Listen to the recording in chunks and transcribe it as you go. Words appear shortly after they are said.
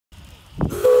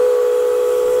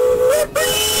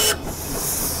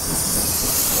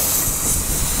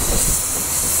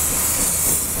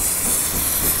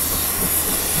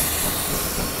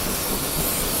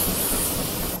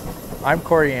I'm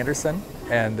Corey Anderson,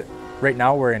 and right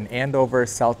now we're in Andover,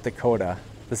 South Dakota.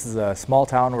 This is a small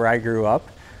town where I grew up,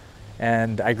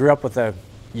 and I grew up with a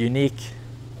unique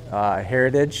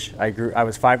heritage. I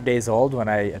was 5 days old when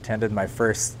I attended my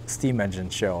first steam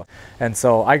engine show, and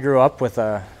so I grew up with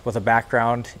a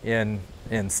background in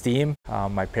steam.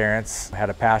 My parents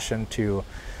had a passion to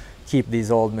keep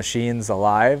these old machines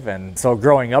alive, and so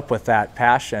growing up with that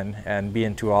passion and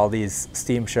being to all these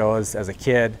steam shows as a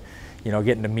kid, you know,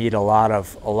 getting to meet a lot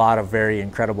of very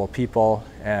incredible people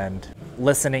and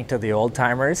listening to the old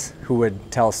timers who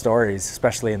would tell stories,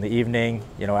 especially in the evening,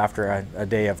 you know, after a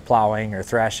day of plowing or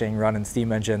thrashing, running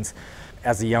steam engines.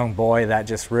 As a young boy, that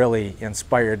just really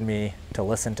inspired me to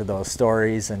listen to those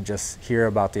stories and just hear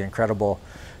about the incredible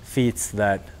feats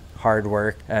that hard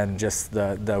work and just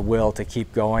the will to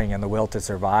keep going and the will to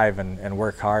survive and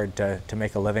work hard to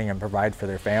make a living and provide for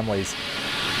their families.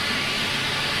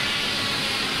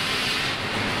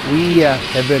 We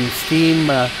have been steam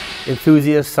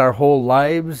enthusiasts our whole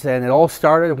lives, and it all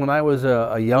started when I was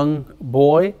a young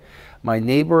boy. My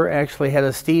neighbor actually had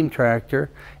a steam tractor,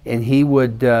 and he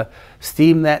would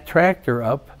steam that tractor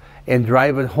up and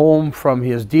drive it home from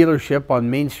his dealership on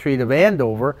Main Street of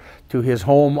Andover to his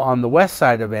home on the west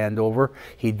side of Andover.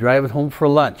 He'd drive it home for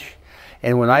lunch.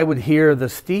 And when I would hear the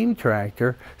steam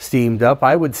tractor steamed up,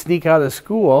 I would sneak out of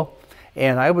school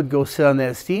and I would go sit on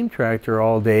that steam tractor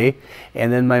all day,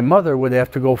 and then my mother would have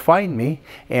to go find me,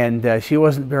 and she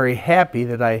wasn't very happy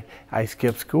that I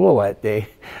skipped school that day.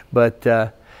 But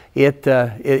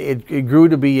it grew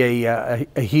to be a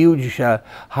huge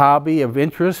hobby of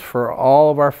interest for all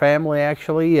of our family,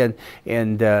 actually,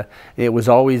 and it was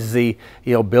always the,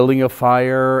 you know, building a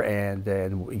fire and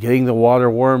getting the water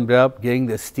warmed up, getting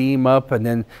the steam up, and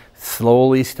then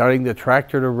slowly starting the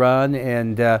tractor to run.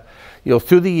 And you know,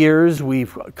 through the years,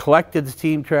 we've collected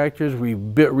steam tractors, we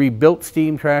rebuilt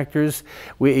steam tractors.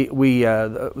 We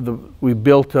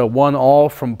built one all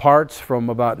from parts from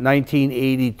about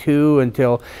 1982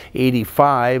 until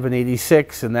 85 and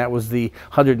 86, and that was the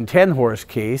 110 horse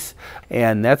case.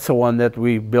 And that's the one that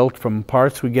we built from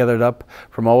parts we gathered up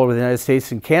from all over the United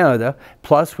States and Canada.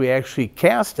 Plus, we actually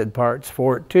casted parts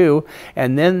for it too.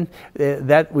 And then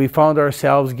that we found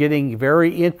ourselves getting very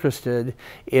interested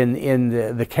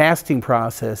in the casting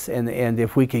process, and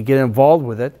if we could get involved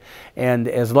with it. And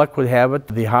as luck would have it,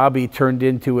 the hobby turned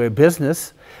into a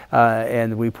business,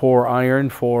 and we pour iron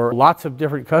for lots of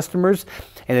different customers.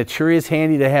 And it sure is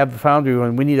handy to have the foundry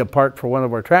when we need a part for one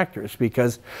of our tractors,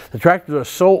 because the tractors are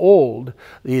so old,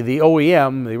 the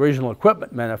OEM, the original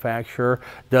equipment manufacturer,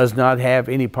 does not have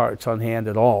any parts on hand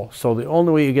at all. So the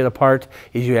only way you get a part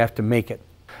is you have to make it.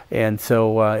 And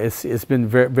so it's been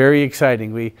very, very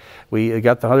exciting. We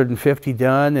got the 150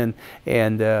 done, and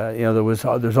you know,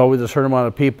 there's always a certain amount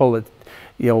of people that,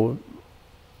 you know,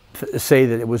 say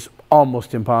that it was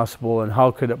almost impossible, and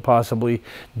how could it possibly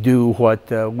do what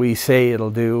we say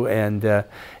it'll do, and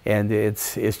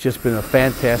it's just been a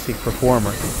fantastic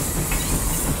performer.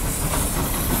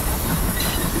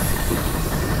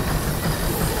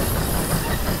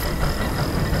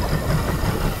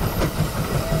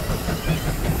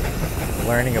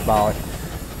 Learning about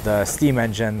the steam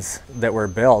engines that were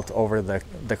built over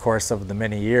the course of the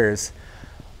many years,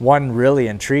 one really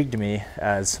intrigued me,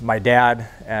 as my dad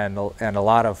and a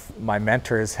lot of my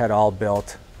mentors had all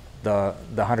built the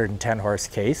 110 horse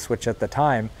case, which at the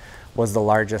time was the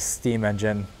largest steam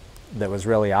engine that was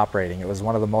really operating. It was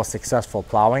one of the most successful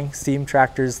plowing steam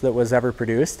tractors that was ever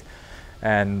produced,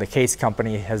 and the Case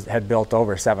Company had built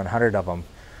over 700 of them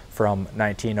from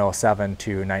 1907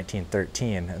 to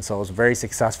 1913. And so it was a very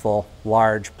successful,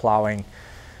 large plowing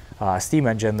steam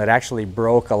engine that actually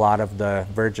broke a lot of the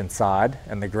virgin sod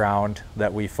and the ground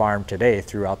that we farm today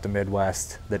throughout the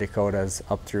Midwest, the Dakotas,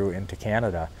 up through into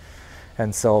Canada.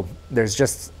 And so there was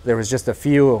just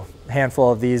a handful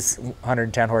of these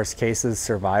 110 horse cases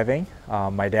surviving.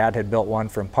 My dad had built one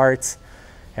from parts,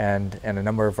 and a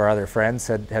number of our other friends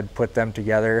had put them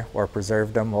together or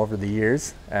preserved them over the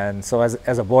years. And so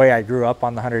as a boy, I grew up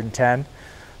on the 110.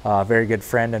 A very good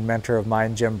friend and mentor of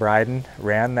mine, Jim Bryden,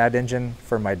 ran that engine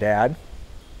for my dad.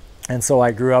 And so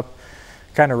I grew up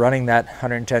kind of running that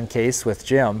 110 case with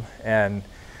Jim. And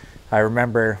I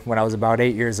remember when I was about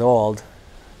 8 years old,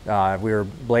 we were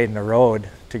blading a road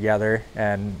together,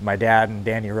 and my dad and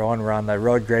Danny Rowan were on the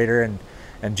road grader,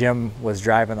 and Jim was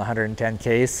driving the 110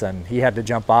 case, and he had to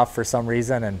jump off for some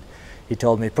reason, and he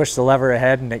told me, push the lever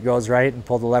ahead and it goes right, and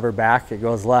pull the lever back, it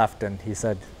goes left. And he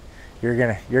said, you're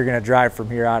gonna drive from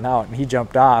here on out. And he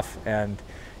jumped off, and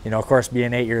you know, of course,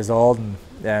 being 8 years old,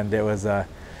 and it was a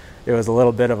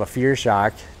little bit of a fear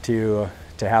shock to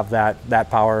have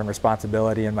that power and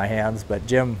responsibility in my hands. But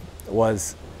Jim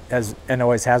and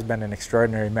always has been an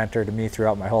extraordinary mentor to me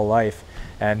throughout my whole life.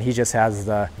 And he just has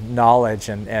the knowledge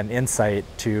and insight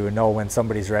to know when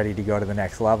somebody's ready to go to the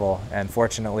next level. And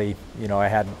fortunately, you know, I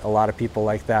had a lot of people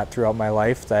like that throughout my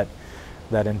life that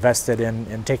invested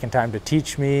in taking time to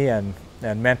teach me and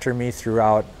mentor me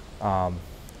throughout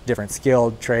different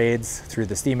skilled trades, through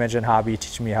the steam engine hobby,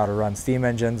 teaching me how to run steam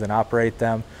engines and operate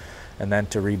them, and then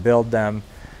to rebuild them,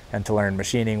 and to learn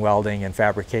machining, welding, and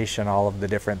fabrication, all of the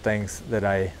different things that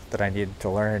I needed to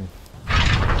learn.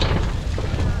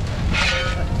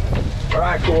 All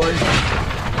right, Corey.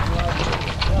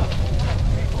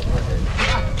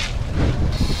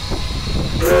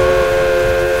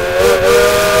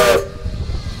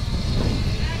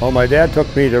 Well, my dad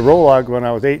took me to Rolog when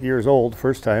I was 8 years old,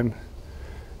 first time,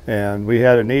 and we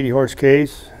had an 80-horse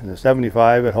case and a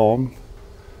 75 at home.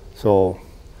 So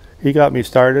he got me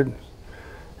started,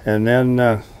 and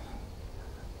then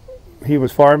he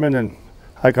was farming, and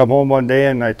I come home one day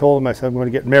and I told him, I said, I'm going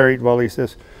to get married. Well, he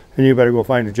says, and you better go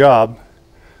find a job.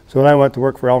 So then I went to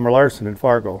work for Elmer Larson in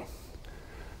Fargo,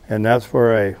 and that's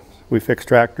where we fixed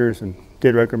tractors and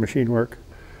did regular machine work.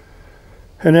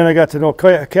 And then I got to know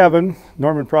Kevin.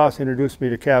 Norman Pross introduced me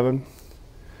to Kevin,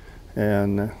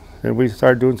 and then we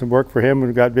started doing some work for him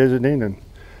and got visiting, and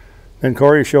then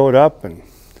Corey showed up, and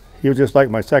he was just like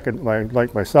my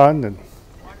son,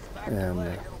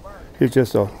 and he's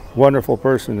just a wonderful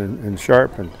person and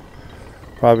sharp, and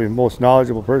probably the most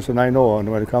knowledgeable person I know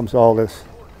on when it comes to all this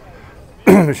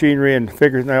machinery and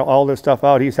figuring all this stuff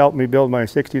out. He's helped me build my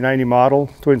 6090 model,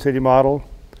 Twin City model,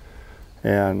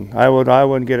 and I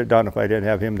wouldn't get it done if I didn't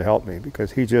have him to help me,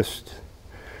 because he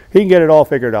can get it all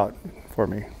figured out for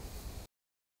me.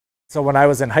 So when I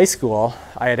was in high school,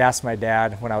 I had asked my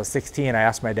dad, when I was 16, I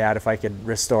asked my dad if I could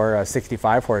restore a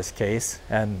 65-horse case,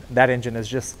 and that engine is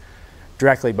just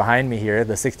directly behind me here.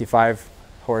 The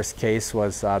 65-horse case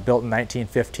was built in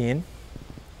 1915.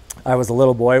 I was a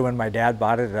little boy when my dad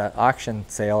bought it at an auction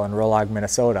sale in Rolog,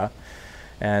 Minnesota.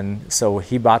 And so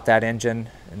he bought that engine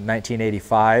in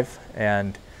 1985.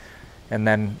 And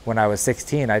then when I was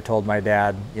 16, I told my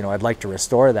dad, you know, I'd like to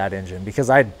restore that engine, because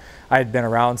I'd been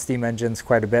around steam engines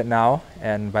quite a bit now,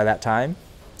 and by that time,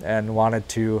 and wanted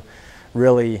to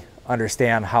really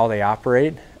understand how they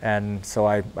operate. And so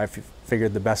I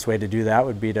figured the best way to do that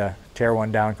would be to tear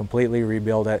one down completely,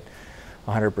 rebuild it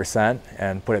 100%,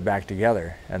 and put it back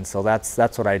together. And so that's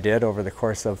what I did over the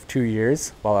course of 2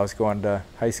 years while I was going to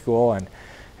high school,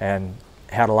 and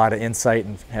had a lot of insight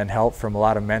and help from a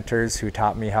lot of mentors who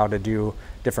taught me how to do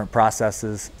different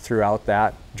processes throughout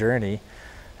that journey.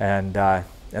 And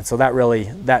so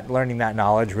learning that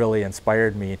knowledge really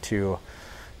inspired me to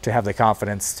have the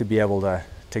confidence to be able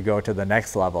to go to the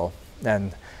next level.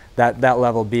 And that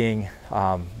level being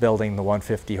building the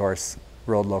 150-horse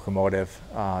road locomotive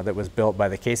that was built by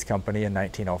the Case Company in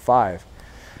 1905.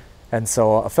 And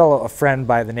so a friend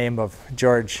by the name of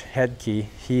George Hedke,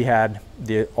 he had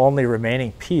the only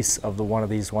remaining piece of one of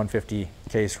these 150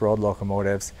 case road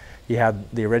locomotives. He had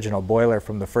the original boiler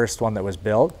from the first one that was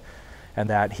built, and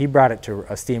that he brought it to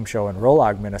a steam show in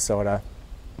Rolog, Minnesota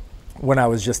when I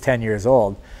was just 10 years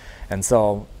old. And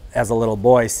so as a little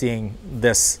boy, seeing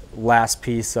this last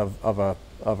piece of a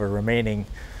remaining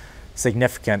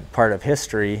significant part of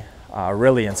history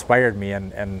really inspired me,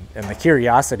 and the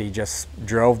curiosity just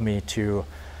drove me to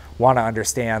want to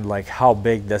understand like how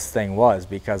big this thing was,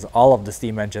 because all of the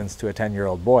steam engines to a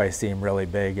 10-year-old boy seem really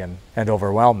big and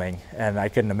overwhelming, and I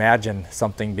couldn't imagine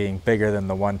something being bigger than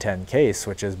the 110 case,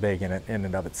 which is big in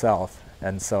and of itself.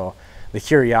 And so the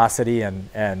curiosity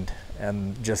and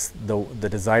just the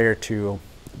desire to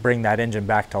bring that engine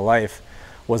back to life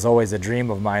was always a dream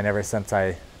of mine ever since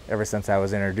I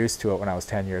was introduced to it when I was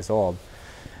 10 years old.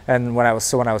 And when I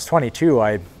was 22,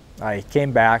 I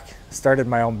came back, started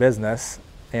my own business,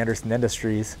 Anderson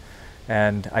Industries,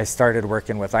 and I started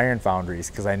working with iron foundries,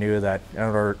 because I knew that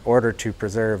in order to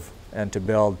preserve and to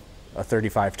build a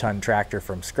 35-ton tractor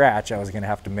from scratch, I was going to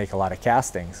have to make a lot of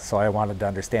castings. So I wanted to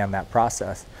understand that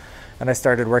process. And I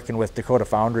started working with Dakota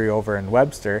Foundry over in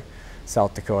Webster,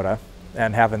 South Dakota,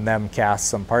 and having them cast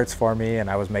some parts for me, and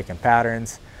I was making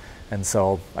patterns. And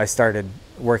so I started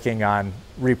working on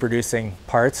reproducing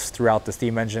parts throughout the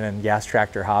steam engine and gas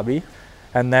tractor hobby.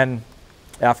 And then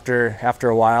after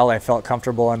a while, I felt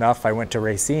comfortable enough. I went to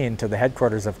Racine, to the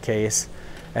headquarters of Case,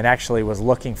 and actually was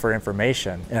looking for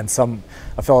information. And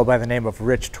a fellow by the name of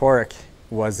Rich Torek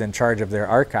was in charge of their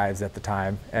archives at the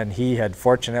time, and he had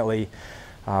fortunately,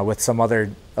 with some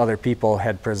other people,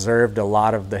 had preserved a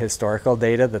lot of the historical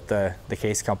data that the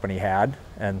Case Company had.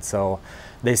 And so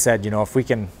they said, you know, if you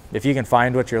can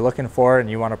find what you're looking for and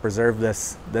you want to preserve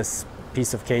this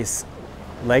piece of Case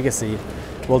legacy,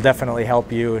 we'll definitely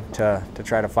help you to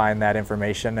try to find that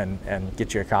information and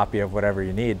get you a copy of whatever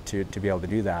you need to be able to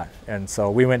do that. And so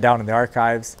we went down in the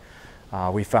archives,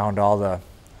 we found all the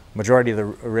majority of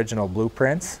the original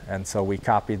blueprints, and so we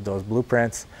copied those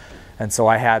blueprints. And so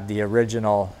I had the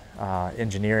original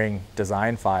engineering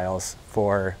design files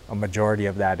for a majority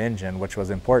of that engine, which was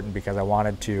important because I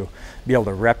wanted to be able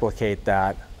to replicate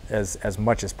that as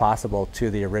much as possible to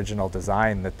the original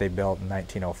design that they built in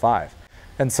 1905.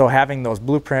 And so having those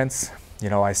blueprints, you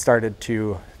know, I started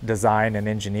to design and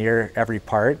engineer every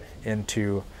part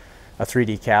into a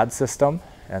 3D CAD system.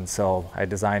 And so I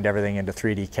designed everything into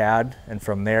 3D CAD, and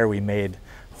from there we made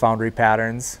foundry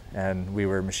patterns, and we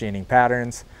were machining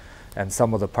patterns. And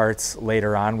some of the parts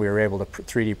later on we were able to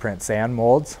 3D print sand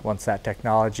molds. Once that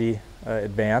technology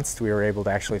advanced, we were able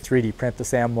to actually 3D print the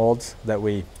sand molds that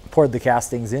we poured the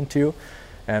castings into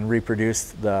and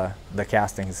reproduced the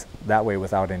castings that way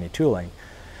without any tooling.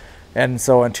 And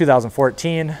so in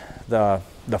 2014, the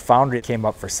foundry came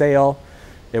up for sale.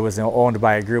 It was owned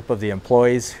by a group of the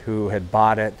employees who had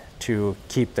bought it to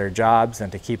keep their jobs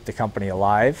and to keep the company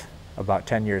alive about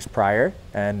 10 years prior.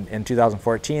 And in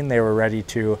 2014, they were ready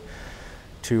to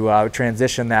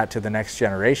transition that to the next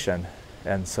generation.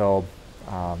 And so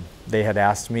they had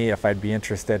asked me if I'd be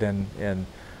interested in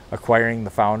acquiring the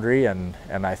foundry, and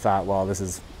I thought, well, this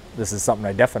is something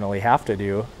I definitely have to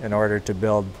do in order to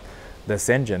build this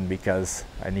engine, because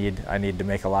I need to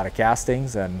make a lot of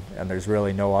castings, and there's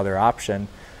really no other option,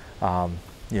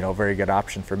 you know, very good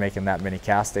option for making that many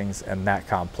castings and that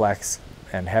complex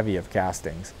and heavy of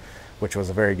castings, which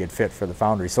was a very good fit for the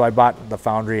foundry. So I bought the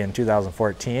foundry in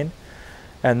 2014,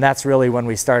 and that's really when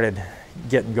we started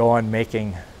getting going,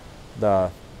 making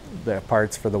the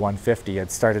parts for the 150.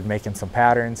 It started making some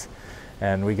patterns,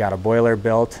 and we got a boiler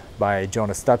built by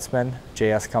Jonas Stutzman,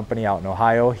 JS Company out in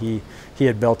Ohio. He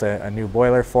had built a new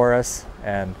boiler for us,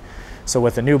 and so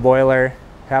with a new boiler,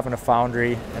 having a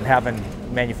foundry, and having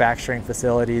manufacturing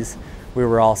facilities, we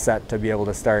were all set to be able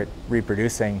to start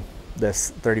reproducing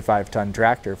this 35-ton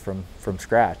tractor from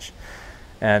scratch.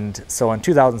 And so in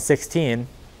 2016,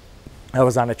 I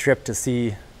was on a trip to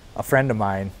see a friend of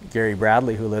mine, Gary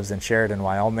Bradley, who lives in Sheridan,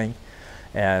 Wyoming.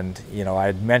 And you know, I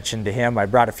had mentioned to him, I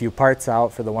brought a few parts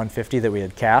out for the 150 that we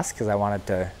had cast because I wanted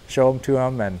to show them to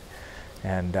him,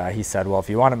 and he said, well, if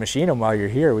you want to machine them while you're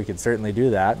here, we could certainly do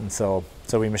that. And so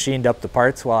we machined up the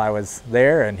parts while I was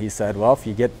there, and he said, well, if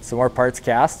you get some more parts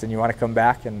cast and you want to come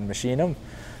back and machine them,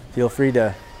 feel free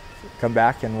to come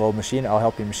back and I'll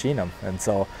help you machine them. And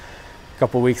so a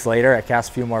couple weeks later, I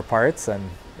cast a few more parts and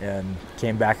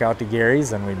came back out to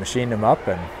Gary's, and we machined them up,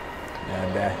 and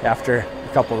after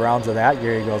a couple rounds of that,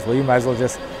 Gary goes, well, you might as well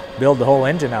just build the whole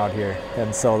engine out here.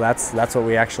 And so that's what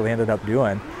we actually ended up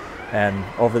doing. And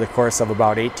over the course of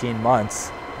about 18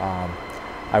 months,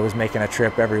 I was making a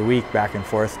trip every week back and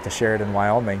forth to Sheridan,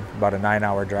 Wyoming, about a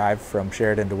 9-hour drive from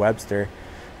Sheridan to Webster.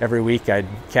 Every week I'd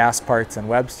cast parts in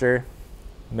Webster,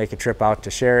 make a trip out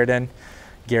to Sheridan.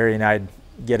 Gary and I'd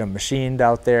get them machined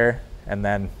out there, and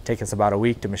then take us about a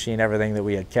week to machine everything that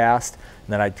we had cast.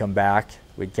 And then I'd come back,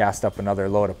 we'd cast up another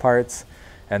load of parts.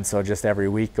 And so just every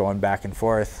week going back and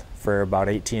forth for about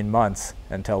 18 months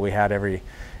until we had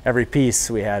every piece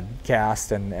we had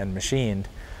cast and machined.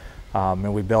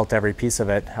 And we built every piece of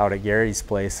it out at Gary's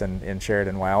place in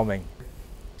Sheridan, Wyoming.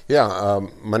 Yeah,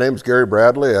 my name's Gary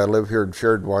Bradley. I live here in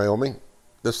Sheridan, Wyoming.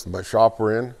 This is my shop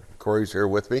we're in. Corey's here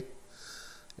with me.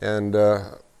 And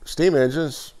steam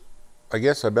engines, I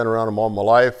guess I've been around them all my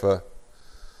life.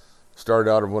 Started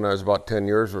out when I was about 10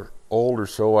 years old or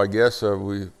so, I guess.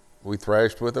 We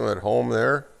thrashed with them at home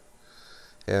there,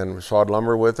 and we sawed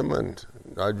lumber with them, and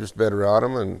I just been around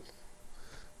them and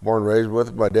born and raised with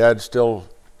them. My dad still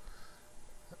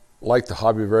liked the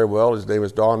hobby very well. His name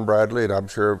is Don Bradley, and I'm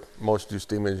sure most of you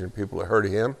steam engine people have heard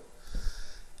of him.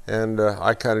 And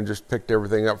I kind of just picked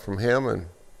everything up from him,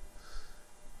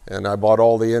 and I bought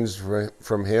all the engines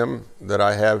from him that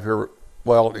I have here.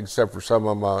 Well, except for some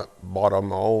of them I bought on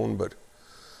my own, but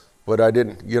I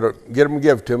didn't get them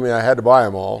give to me. I had to buy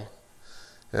them all.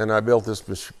 And I built this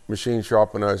machine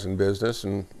shop when I was in business.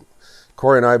 And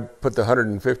Corey and I put the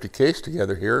 150 case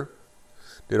together here.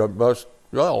 Did all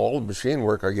the machine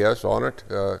work, I guess, on it.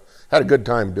 Had a good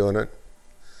time doing it.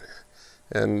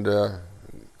 And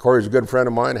Corey's a good friend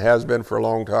of mine, has been for a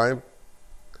long time.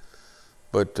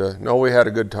 But no, we had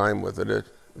a good time with it. It's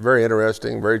very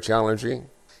interesting, very challenging.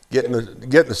 Getting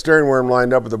the steering worm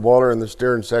lined up with the boiler and the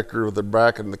steering sector with the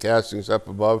bracket and the castings up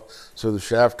above, so the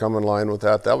shaft come in line with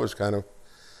that. That was kind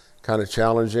of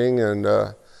challenging. And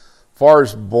far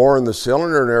as boring the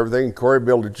cylinder and everything, Corey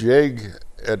built a jig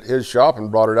at his shop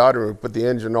and brought it out, and we put the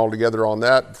engine all together on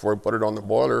that before we put it on the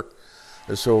boiler.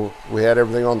 And so we had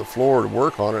everything on the floor to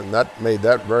work on it, and that made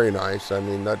that very nice. I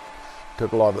mean, that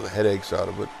took a lot of the headaches out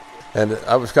of it. And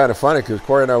that was kind of funny because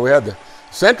Corey and I, we had the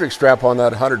centric strap on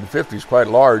that 150 is quite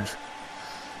large.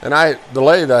 And the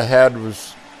lathe I had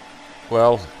was,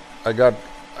 well,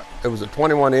 it was a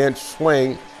 21-inch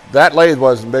swing. That lathe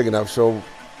wasn't big enough, so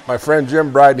my friend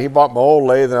Jim Bryden, he bought my old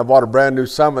lathe, and I bought a brand new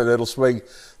Summit that'll swing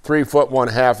 3 foot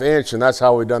 1/2 inch, and that's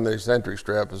how we done the eccentric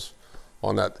strap is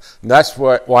on that. And that's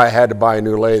why I had to buy a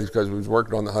new lathe, because we was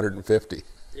working on the 150.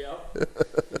 Yeah.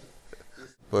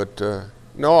 But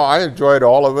no, I enjoyed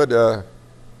all of it. The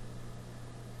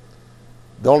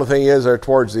only thing is,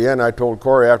 towards the end, I told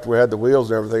Corey after we had the wheels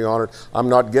and everything on it, I'm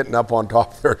not getting up on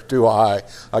top there too high.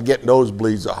 I get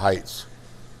nosebleeds at heights.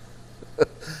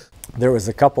 There was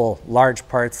a couple large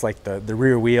parts like the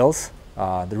rear wheels.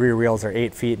 The rear wheels are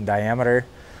 8 feet in diameter,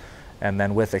 and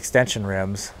then with extension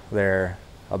rims, they're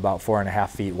about 4.5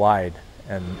 feet wide.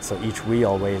 And so each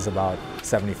wheel weighs about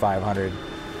 7,500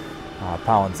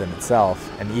 pounds in itself.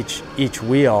 And each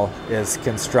wheel is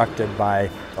constructed by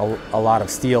a lot of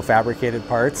steel fabricated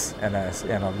parts and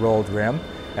a rolled rim.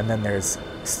 And then there's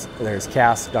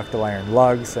cast ductile iron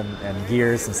lugs and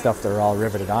gears and stuff that are all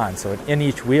riveted on. So in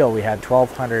each wheel we had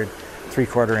 1,200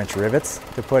 3/4 inch rivets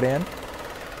to put in.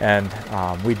 And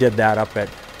we did that up at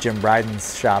Jim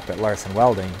Bryden's shop at Larson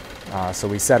Welding. So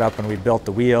we set up and we built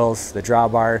the wheels, the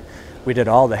drawbar. We did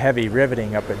all the heavy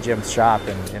riveting up at Jim's shop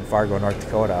in Fargo, North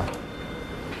Dakota.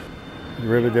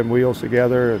 Rivet them wheels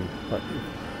together and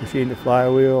machine the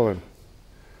flywheel and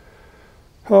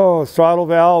throttle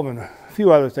valve and a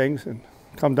few other things, and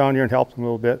come down here and help them a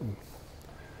little bit.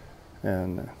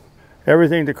 And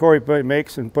everything that Corey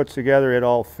makes and puts together, it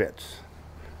all fits.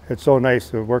 It's so nice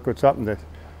to work with something that,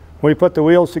 when we put the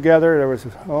wheels together, there was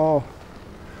around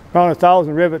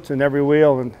 1,000 rivets in every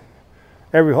wheel, and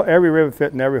every rivet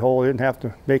fit in every hole. We didn't have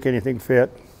to make anything fit.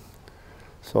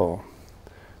 So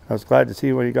I was glad to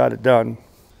see when he got it done.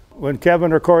 When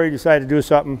Kevin or Corey decide to do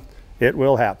something, it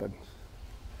will happen.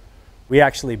 We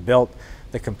actually built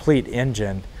the complete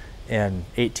engine in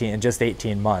just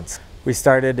 18 months. We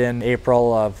started in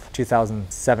April of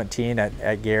 2017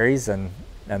 at Gary's, and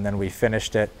then we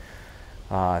finished it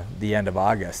the end of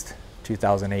August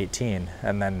 2018.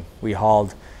 And then we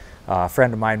hauled, a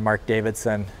friend of mine, Mark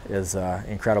Davidson, is an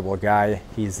incredible guy.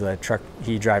 He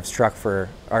drives truck for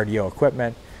RDO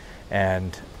Equipment,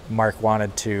 and Mark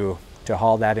wanted to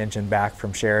haul that engine back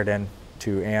from Sheridan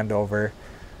to Andover.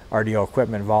 RDO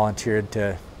Equipment volunteered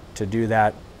to do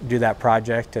that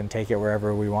project and take it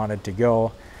wherever we wanted to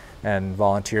go, and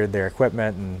volunteered their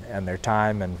equipment and their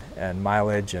time and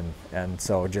mileage, and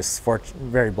so just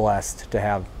very blessed to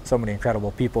have so many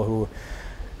incredible people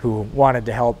who wanted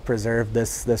to help preserve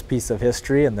this piece of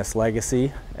history and this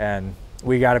legacy. And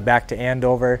we got it back to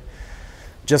Andover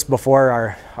just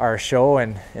before our show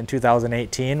in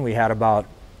 2018. We had about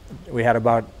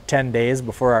 10 days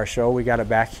before our show. We got it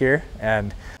back here,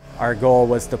 and our goal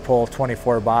was to pull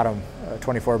 24 bottom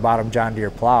John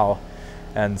Deere plow.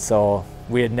 And so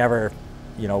we had never,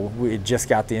 we had just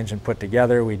got the engine put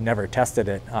together. We'd never tested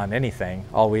it on anything.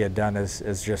 All we had done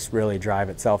is just really drive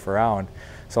itself around.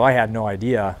 So I had no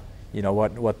idea,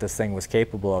 what this thing was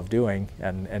capable of doing,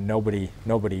 and nobody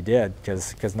did,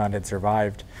 because none had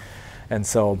survived. And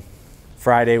so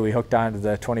Friday we hooked onto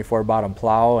the 24 bottom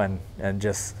plow and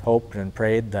just hoped and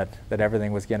prayed that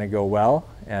everything was going to go well.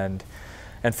 And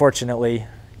fortunately,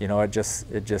 it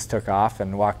just took off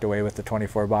and walked away with the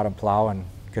 24 bottom plow, and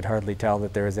could hardly tell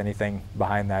that there was anything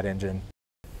behind that engine.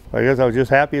 I guess I was just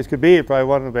happy as could be. Probably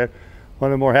one of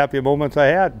the more happy moments I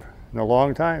had in a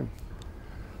long time,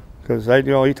 because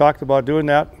he talked about doing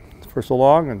that for so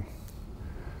long,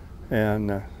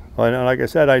 and like I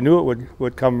said, I knew it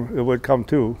would come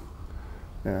too.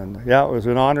 And yeah, it was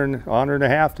an honor and a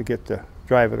half to get to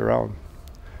drive it around.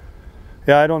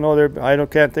 Yeah, I don't know.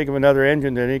 Can't think of another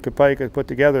engine that he could put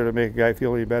together to make a guy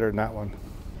feel any better than that one.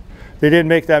 They didn't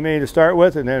make that many to start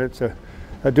with, and then it's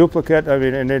a duplicate. I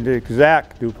mean, and then the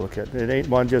exact duplicate. It ain't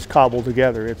one just cobbled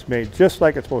together. It's made just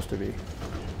like it's supposed to be,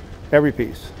 every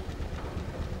piece.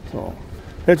 So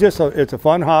it's a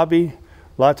fun hobby.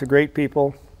 Lots of great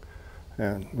people,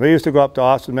 and we used to go up to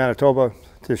Austin, Manitoba,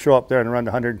 to show up there and run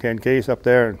the 110 case up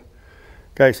there. And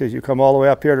guy says, "You come all the way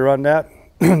up here to run that?"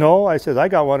 No, I said, "I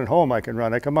got one at home I can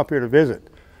run. I come up here to visit."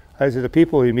 I said, "The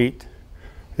people we meet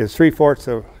is 3/4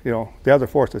 of, the other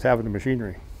 1/4 is having the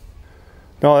machinery."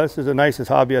 No, this is the nicest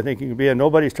hobby I think you can be in.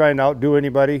 Nobody's trying to outdo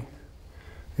anybody.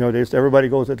 Everybody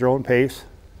goes at their own pace.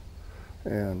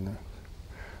 And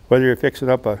whether you're fixing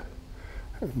up a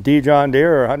D John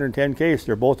Deere or 110 case,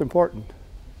 they're both important.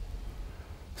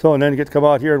 So, and then get to come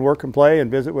out here and work and play and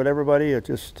visit with everybody, it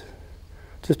just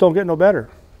don't get no better.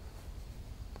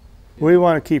 We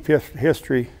want to keep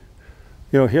history,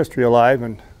 history alive,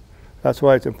 and that's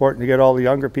why it's important to get all the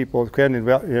younger people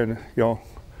in,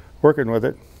 working with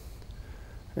it.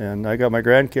 And I got my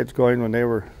grandkids going when they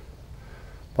were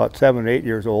about 7 or 8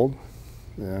 years old,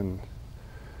 and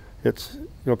it's,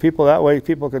 people that way,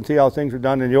 people can see how things were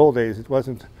done in the old days. It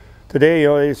wasn't, today,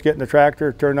 they just get in the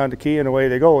tractor, turn on the key, and away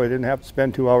they go. They didn't have to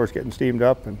spend 2 hours getting steamed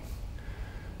up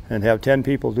and have 10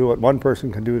 people do what one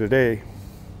person can do today.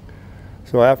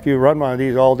 So after you run one of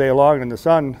these all day long in the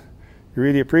sun, you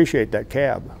really appreciate that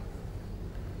cab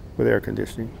with air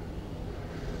conditioning.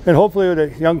 And hopefully the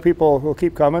young people will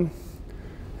keep coming,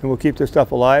 and we'll keep this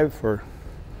stuff alive for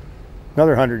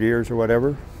another 100 years or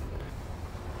whatever.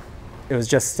 It was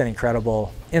just an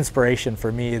incredible inspiration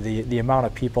for me, the amount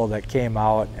of people that came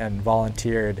out and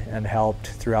volunteered and helped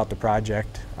throughout the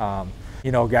project.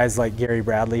 Guys like Gary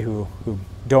Bradley who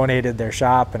donated their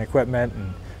shop and equipment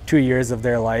and 2 years of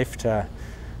their life to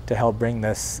help bring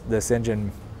this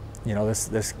engine,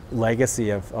 this legacy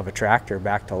of a tractor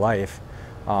back to life.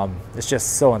 It's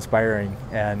just so inspiring,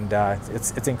 and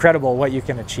it's incredible what you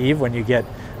can achieve when you get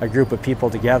a group of people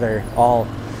together, all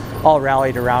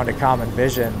rallied around a common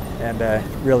vision and a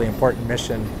really important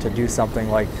mission to do something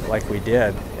like we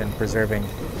did in preserving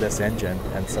this engine.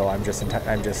 And so I'm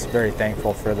just very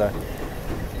thankful for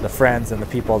the friends and the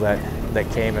people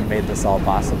that came and made this all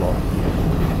possible.